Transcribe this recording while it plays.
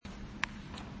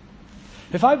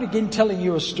If I begin telling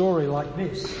you a story like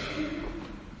this,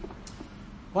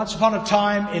 once upon a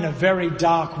time in a very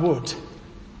dark wood,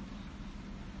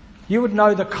 you would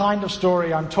know the kind of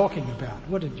story I'm talking about,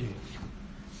 wouldn't you?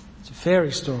 It's a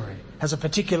fairy story, has a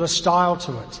particular style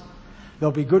to it.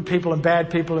 There'll be good people and bad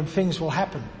people and things will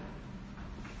happen.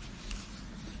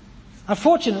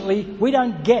 Unfortunately, we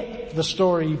don't get the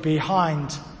story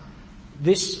behind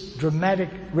this dramatic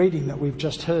reading that we've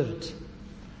just heard,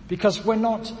 because we're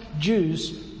not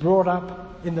Jews brought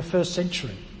up in the first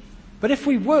century. But if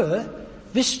we were,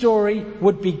 this story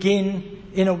would begin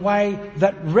in a way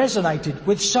that resonated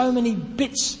with so many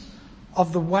bits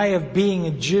of the way of being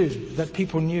a Jew that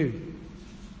people knew.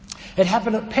 It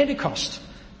happened at Pentecost.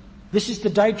 This is the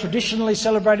day traditionally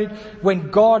celebrated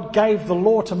when God gave the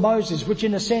law to Moses, which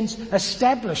in a sense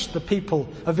established the people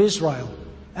of Israel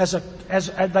as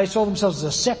they saw themselves as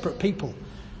a separate people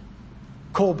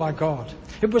called by God.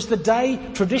 It was the day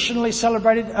traditionally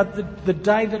celebrated at the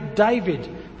day that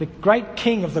David, the great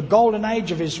king of the golden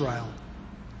age of Israel,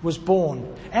 was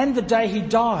born, and the day he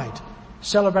died,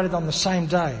 celebrated on the same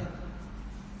day.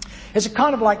 It's a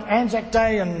kind of like Anzac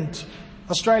Day and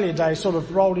Australia Day sort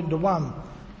of rolled into one,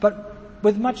 but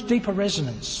with much deeper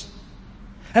resonance.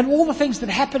 And all the things that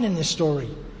happen in this story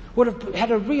would have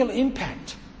had a real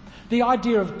impact. The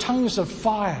idea of tongues of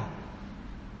fire.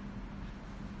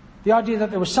 The idea that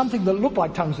there was something that looked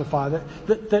like tongues of fire,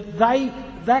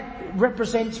 that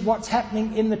represents what's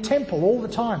happening in the temple all the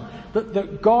time.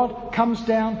 That God comes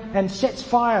down and sets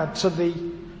fire to the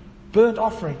burnt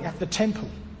offering at the temple.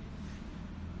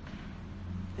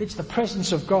 It's the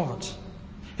presence of God.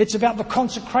 It's about the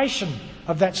consecration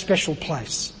of that special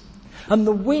place. And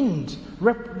the wind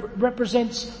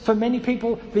represents for many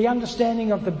people the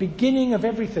understanding of the beginning of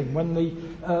everything. When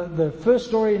the first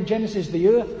story in Genesis, the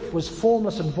earth was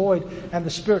formless and void and the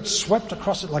Spirit swept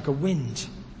across it like a wind.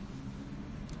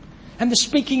 And the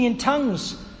speaking in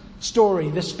tongues story,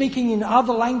 the speaking in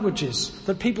other languages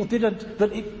that people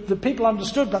the people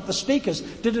understood but the speakers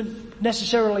didn't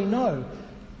necessarily know.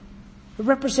 It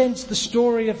represents the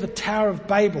story of the Tower of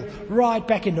Babel, right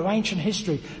back into ancient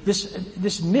history.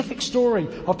 This mythic story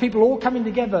of people all coming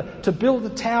together to build the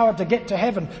tower to get to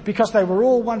heaven because they were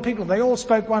all one people, they all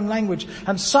spoke one language,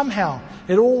 and somehow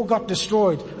it all got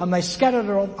destroyed and they scattered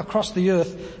across the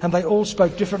earth and they all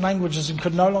spoke different languages and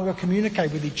could no longer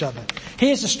communicate with each other.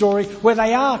 Here's a story where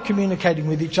they are communicating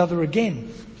with each other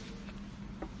again.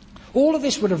 All of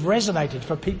this would have resonated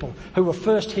for people who were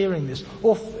first hearing this,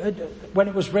 or when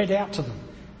it was read out to them,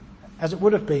 as it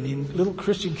would have been in little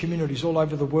Christian communities all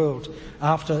over the world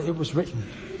after it was written.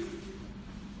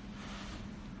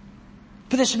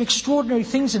 But there's some extraordinary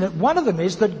things in it. One of them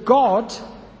is that God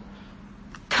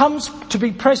comes to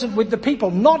be present with the people,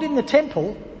 not in the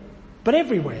temple, but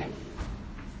everywhere.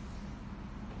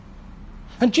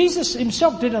 And Jesus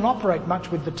himself didn't operate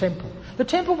much with the temple. The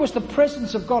temple was the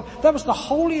presence of God. That was the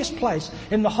holiest place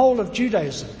in the whole of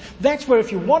Judaism. That's where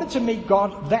if you wanted to meet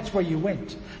God, that's where you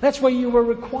went. That's where you were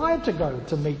required to go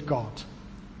to meet God.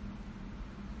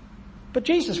 But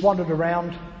Jesus wandered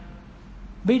around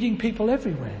meeting people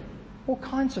everywhere, all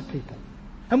kinds of people.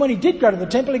 And when he did go to the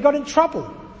temple, he got in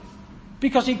trouble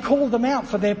because he called them out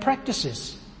for their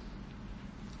practices.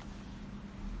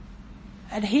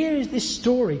 And here is this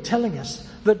story telling us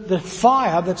that the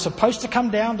fire that's supposed to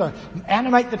come down to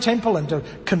animate the temple and to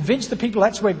convince the people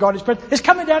that's where God is present is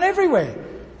coming down everywhere.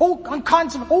 All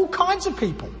kinds of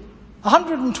people.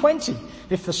 120,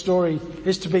 if the story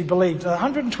is to be believed.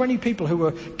 120 people who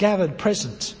were gathered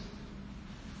present.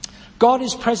 God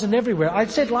is present everywhere. I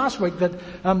said last week that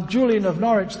Julian of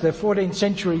Norwich, the 14th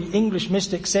century English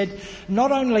mystic, said,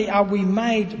 not only are we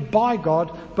made by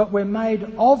God, but we're made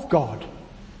of God.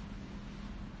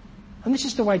 And this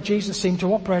is the way Jesus seemed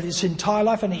to operate his entire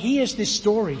life. And here's this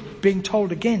story being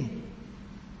told again.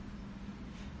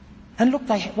 And look,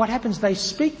 what happens? They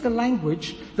speak the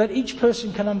language that each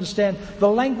person can understand, the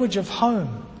language of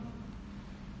home.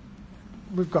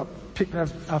 We've got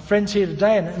our friends here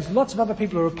today, and there's lots of other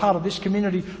people who are part of this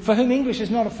community for whom English is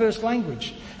not a first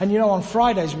language. And on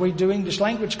Fridays we do English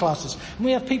language classes. And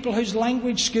we have people whose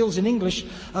language skills in English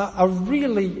are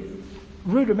really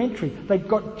rudimentary. They've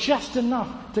got just enough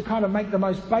to kind of make the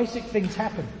most basic things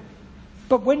happen.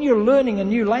 But when you're learning a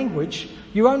new language,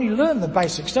 you only learn the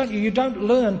basics, don't you? You don't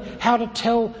learn how to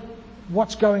tell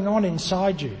what's going on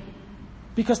inside you.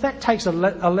 Because that takes a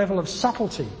level of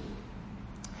subtlety,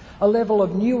 a level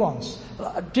of nuance,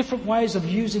 different ways of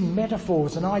using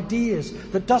metaphors and ideas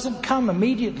that doesn't come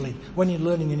immediately when you're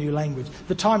learning a new language.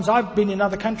 The times I've been in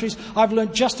other countries, I've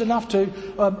learned just enough to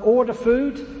order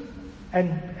food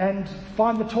and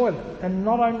find the toilet, and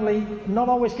not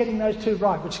always getting those two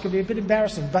right, which can be a bit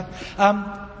embarrassing, but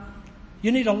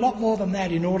you need a lot more than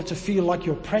that in order to feel like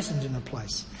you're present in a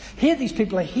place. Here these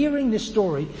people are hearing this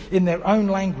story in their own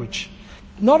language.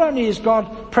 Not only is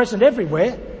God present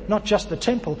everywhere, not just the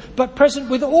temple, but present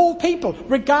with all people,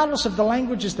 regardless of the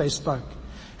languages they spoke.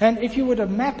 And if you were to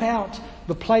map out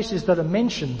the places that are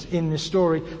mentioned in this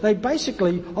story, they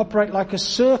basically operate like a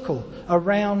circle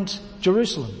around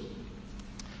Jerusalem.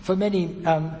 For many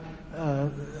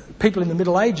people in the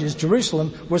Middle Ages,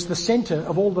 Jerusalem was the centre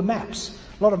of all the maps.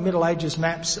 A lot of Middle Ages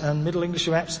maps and Middle English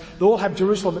maps, they all have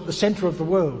Jerusalem at the centre of the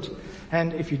world.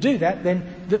 And if you do that, then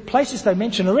the places they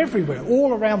mention are everywhere,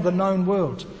 all around the known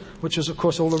world, which is, of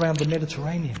course, all around the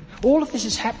Mediterranean. All of this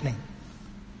is happening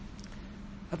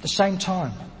at the same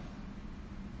time.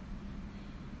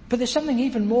 But there's something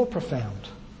even more profound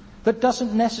that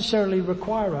doesn't necessarily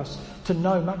require us to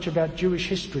know much about Jewish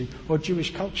history or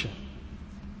Jewish culture.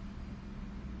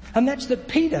 And that's that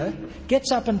Peter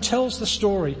gets up and tells the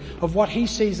story of what he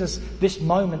sees as this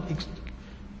moment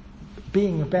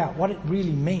being about, what it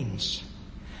really means.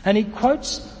 And he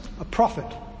quotes a prophet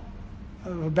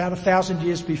of about 1,000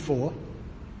 years before,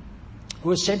 who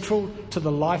was central to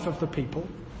the life of the people.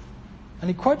 And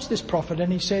he quotes this prophet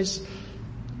and he says,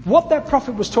 what that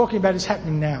prophet was talking about is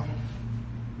happening now.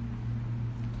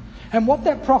 And what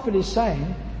that prophet is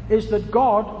saying is that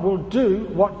God will do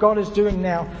what God is doing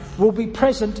now, will be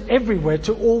present everywhere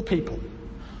to all people.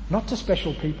 Not to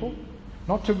special people,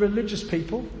 not to religious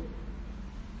people,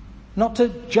 not to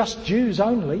just Jews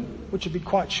only, which would be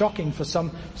quite shocking for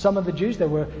some of the Jews. There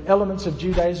were elements of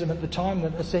Judaism at the time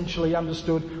that essentially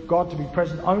understood God to be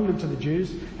present only to the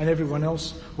Jews, and everyone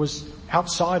else was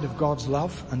outside of God's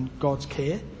love and God's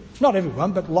care. Not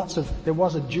everyone, but there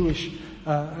was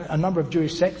a number of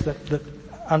Jewish sects that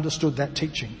understood that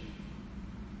teaching.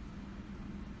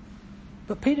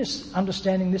 But Peter's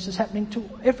understanding this is happening to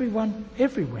everyone,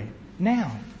 everywhere,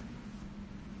 now.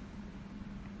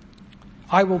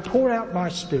 I will pour out my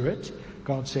spirit,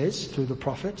 God says, through the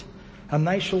prophet, and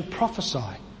they shall prophesy.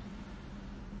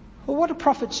 Well, what do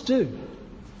prophets do?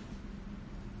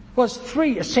 Well, there's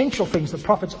three essential things that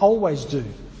prophets always do.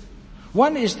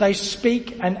 One is they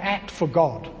speak and act for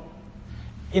God.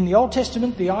 In the Old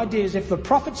Testament, the idea is if the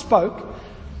prophet spoke,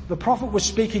 the prophet was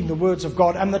speaking the words of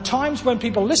God. And the times when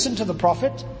people listened to the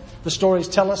prophet, the stories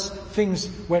tell us things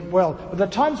went well. But the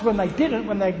times when they didn't,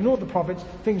 when they ignored the prophets,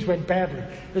 things went badly.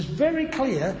 It's very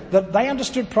clear that they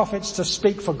understood prophets to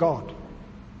speak for God.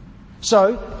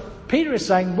 So, Peter is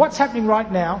saying what's happening right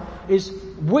now is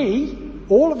we,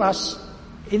 all of us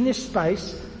in this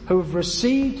space who have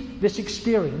received this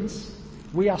experience,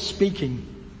 we are speaking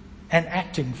and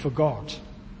acting for God.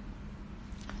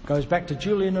 Goes back to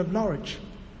Julian of Norwich.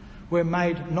 We're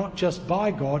made not just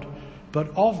by God,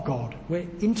 but of God. We're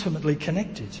intimately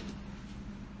connected.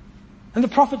 And the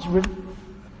prophets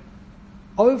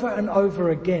over and over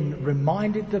again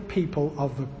reminded the people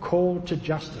of the call to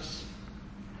justice.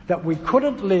 That we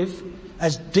couldn't live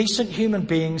as decent human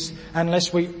beings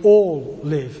unless we all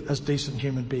live as decent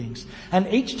human beings. And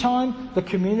each time the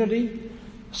community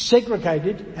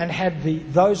segregated and had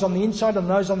those on the inside and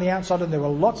those on the outside, and there were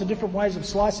lots of different ways of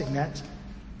slicing that.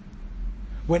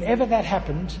 Whenever that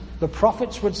happened, the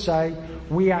prophets would say,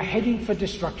 we are heading for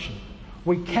destruction.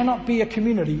 We cannot be a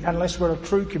community unless we're a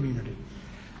true community.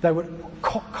 They would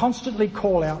constantly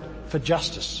call out for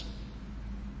justice.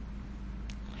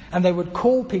 And they would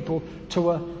call people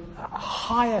to a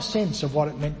higher sense of what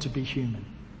it meant to be human.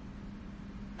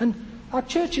 And our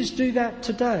churches do that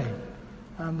today.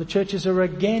 The churches are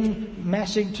again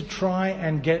massing to try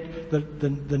and get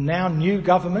the now new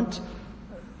government,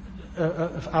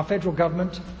 our federal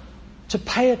government, to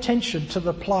pay attention to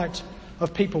the plight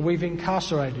of people we've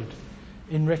incarcerated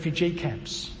in refugee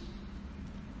camps,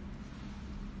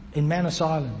 in Manus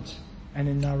Island and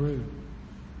in Nauru.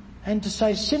 And to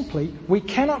say simply, we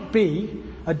cannot be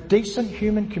a decent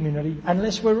human community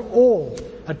unless we're all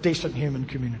a decent human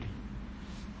community.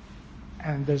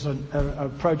 And there's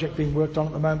a project being worked on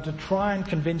at the moment to try and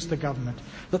convince the government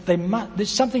that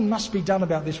something must be done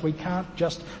about this. We can't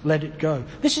just let it go.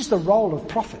 This is the role of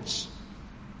prophets.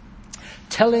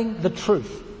 Telling the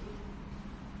truth.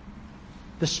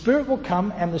 The Spirit will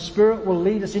come and the Spirit will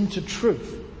lead us into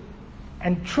truth.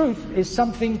 And truth is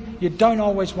something you don't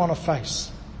always want to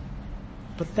face.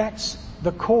 But that's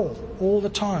the call all the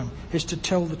time, is to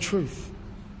tell the truth.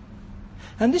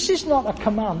 And this is not a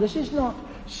command. This is not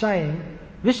saying,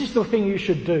 this is the thing you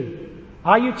should do.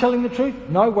 Are you telling the truth?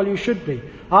 No, well you should be.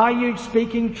 Are you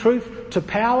speaking truth to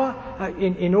power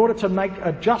in order to make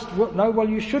a just work? No, well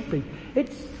you should be.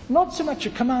 not so much a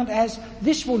command as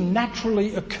this will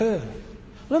naturally occur.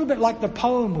 A little bit like the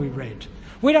poem we read.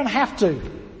 We don't have to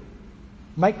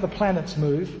make the planets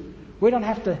move. We don't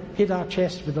have to hit our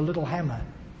chest with a little hammer.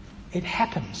 It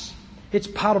happens. It's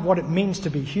part of what it means to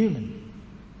be human,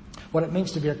 what it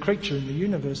means to be a creature in the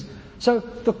universe. So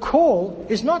the call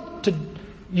is not to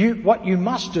what you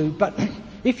must do, but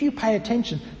if you pay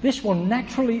attention, this will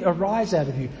naturally arise out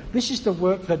of you. This is the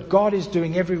work that God is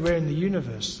doing everywhere in the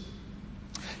universe.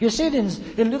 You see it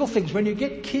in little things. When you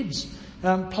get kids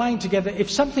playing together, if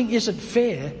something isn't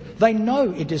fair, they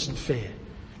know it isn't fair.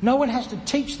 No one has to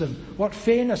teach them what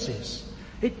fairness is.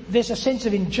 There's a sense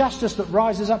of injustice that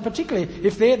rises up, particularly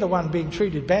if they're the one being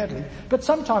treated badly, but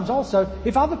sometimes also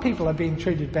if other people are being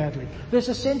treated badly. There's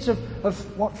a sense of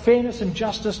what fairness and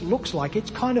justice looks like.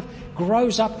 It kind of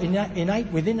grows up innate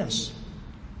within us.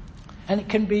 And it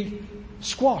can be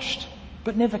squashed,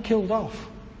 but never killed off.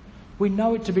 We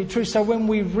know it to be true. So when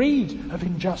we read of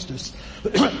injustice,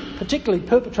 particularly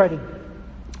perpetrated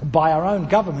by our own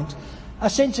government,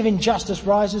 a sense of injustice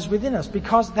rises within us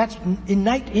because that's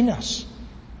innate in us.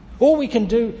 All we can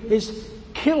do is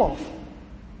kill off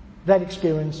that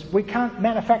experience. We can't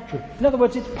manufacture it. In other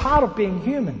words, it's part of being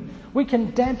human. We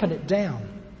can dampen it down.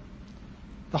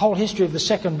 The whole history of the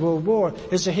Second World War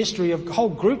is a history of whole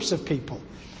groups of people,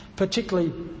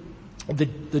 particularly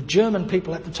the German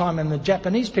people at the time and the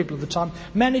Japanese people at the time,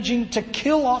 managing to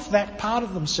kill off that part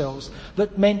of themselves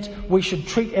that meant we should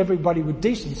treat everybody with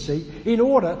decency in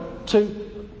order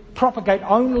to propagate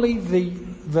only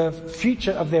the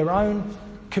future of their own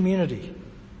community.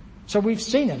 So we've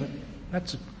seen it.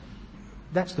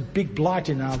 That's the big blight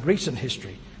in our recent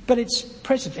history. But it's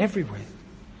present everywhere.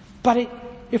 But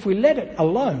if we let it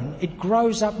alone, it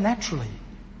grows up naturally.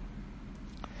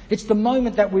 It's the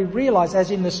moment that we realise,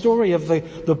 as in the story of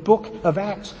the book of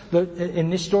Acts, in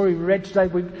this story we read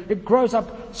today, it grows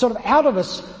up sort of out of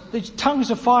us. These tongues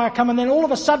of fire come, and then all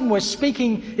of a sudden we're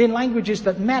speaking in languages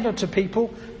that matter to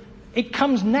people. It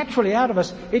comes naturally out of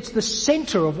us. It's the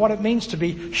centre of what it means to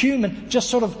be human, just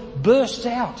sort of bursts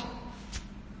out.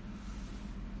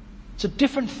 It's a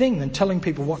different thing than telling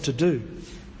people what to do.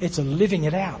 It's a living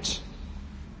it out.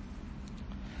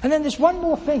 And then there's one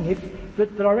more thing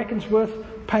that I reckon is worth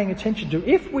paying attention to.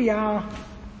 If we are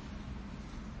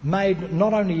made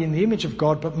not only in the image of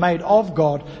God, but made of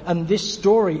God, and this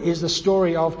story is the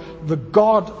story of the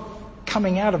God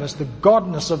coming out of us, the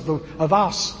Godness of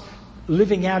us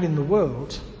living out in the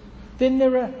world, then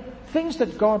there are things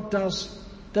that God does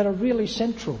that are really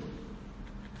central.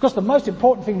 Because the most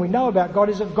important thing we know about God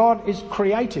is that God is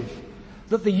creative,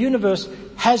 that the universe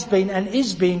has been and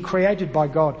is being created by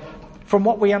God. From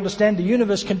what we understand, the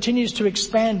universe continues to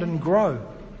expand and grow.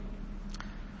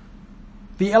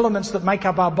 The elements that make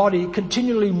up our body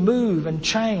continually move and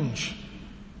change.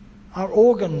 Our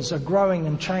organs are growing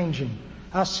and changing.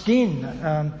 Our skin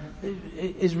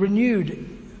is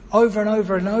renewed over and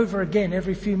over and over again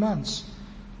every few months.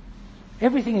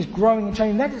 Everything is growing and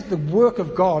changing. That is the work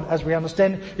of God, as we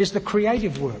understand it, is the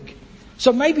creative work.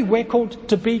 So maybe we're called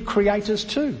to be creators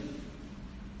too.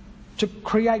 To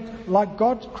create like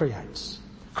God creates.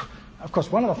 Of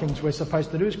course, one of the things we're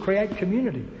supposed to do is create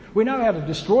community. We know how to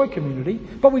destroy community,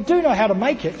 but we do know how to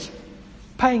make it,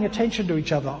 paying attention to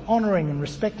each other, honouring and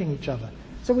respecting each other.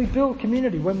 So we build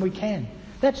community when we can.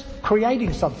 That's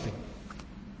creating something.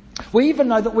 We even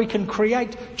know that we can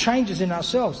create changes in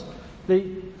ourselves.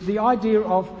 The idea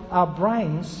of our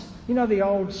brains, you know the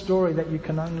old story that you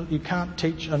can't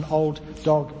teach an old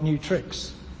dog new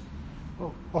tricks.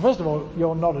 Well, first of all,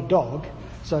 you're not a dog,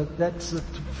 so that's the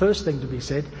first thing to be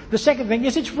said. The second thing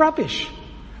is it's rubbish.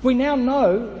 We now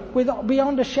know,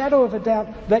 beyond a shadow of a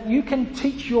doubt, that you can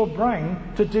teach your brain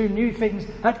to do new things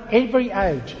at every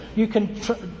age. You can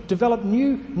develop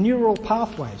new neural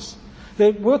pathways.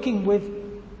 They're working with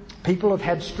people who've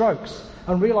had strokes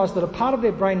and realise that a part of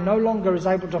their brain no longer is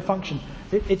able to function.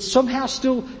 It's somehow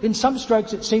still, in some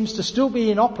strokes it seems to still be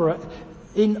in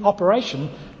operation,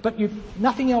 but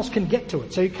nothing else can get to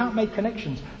it, so you can't make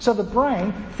connections. So the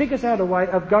brain figures out a way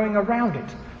of going around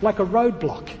it, like a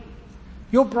roadblock.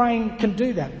 Your brain can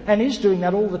do that, and is doing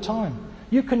that all the time.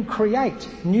 You can create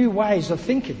new ways of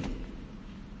thinking.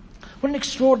 What an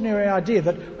extraordinary idea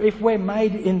that if we're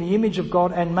made in the image of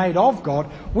God and made of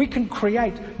God, we can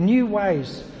create new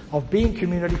ways of being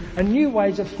community and new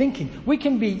ways of thinking. We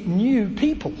can be new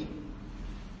people,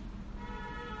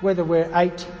 whether we're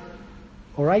 8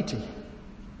 or 80.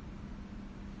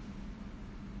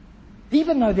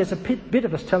 Even though there's a bit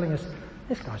of us telling us,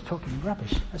 this guy's talking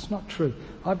rubbish. That's not true.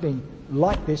 I've been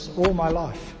like this all my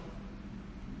life.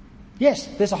 Yes,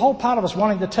 there's a whole part of us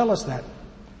wanting to tell us that.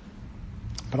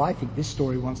 But I think this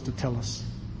story wants to tell us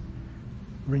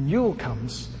renewal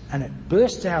comes and it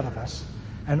bursts out of us,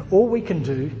 and all we can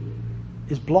do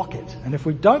is block it. And if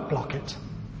we don't block it,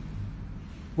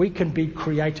 we can be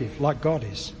creative like God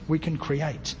is. We can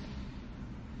create.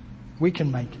 We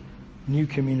can make new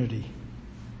community.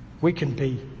 We can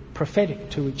be prophetic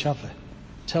to each other,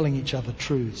 telling each other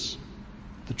truths,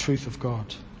 the truth of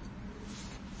God.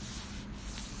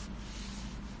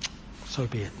 So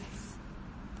be it.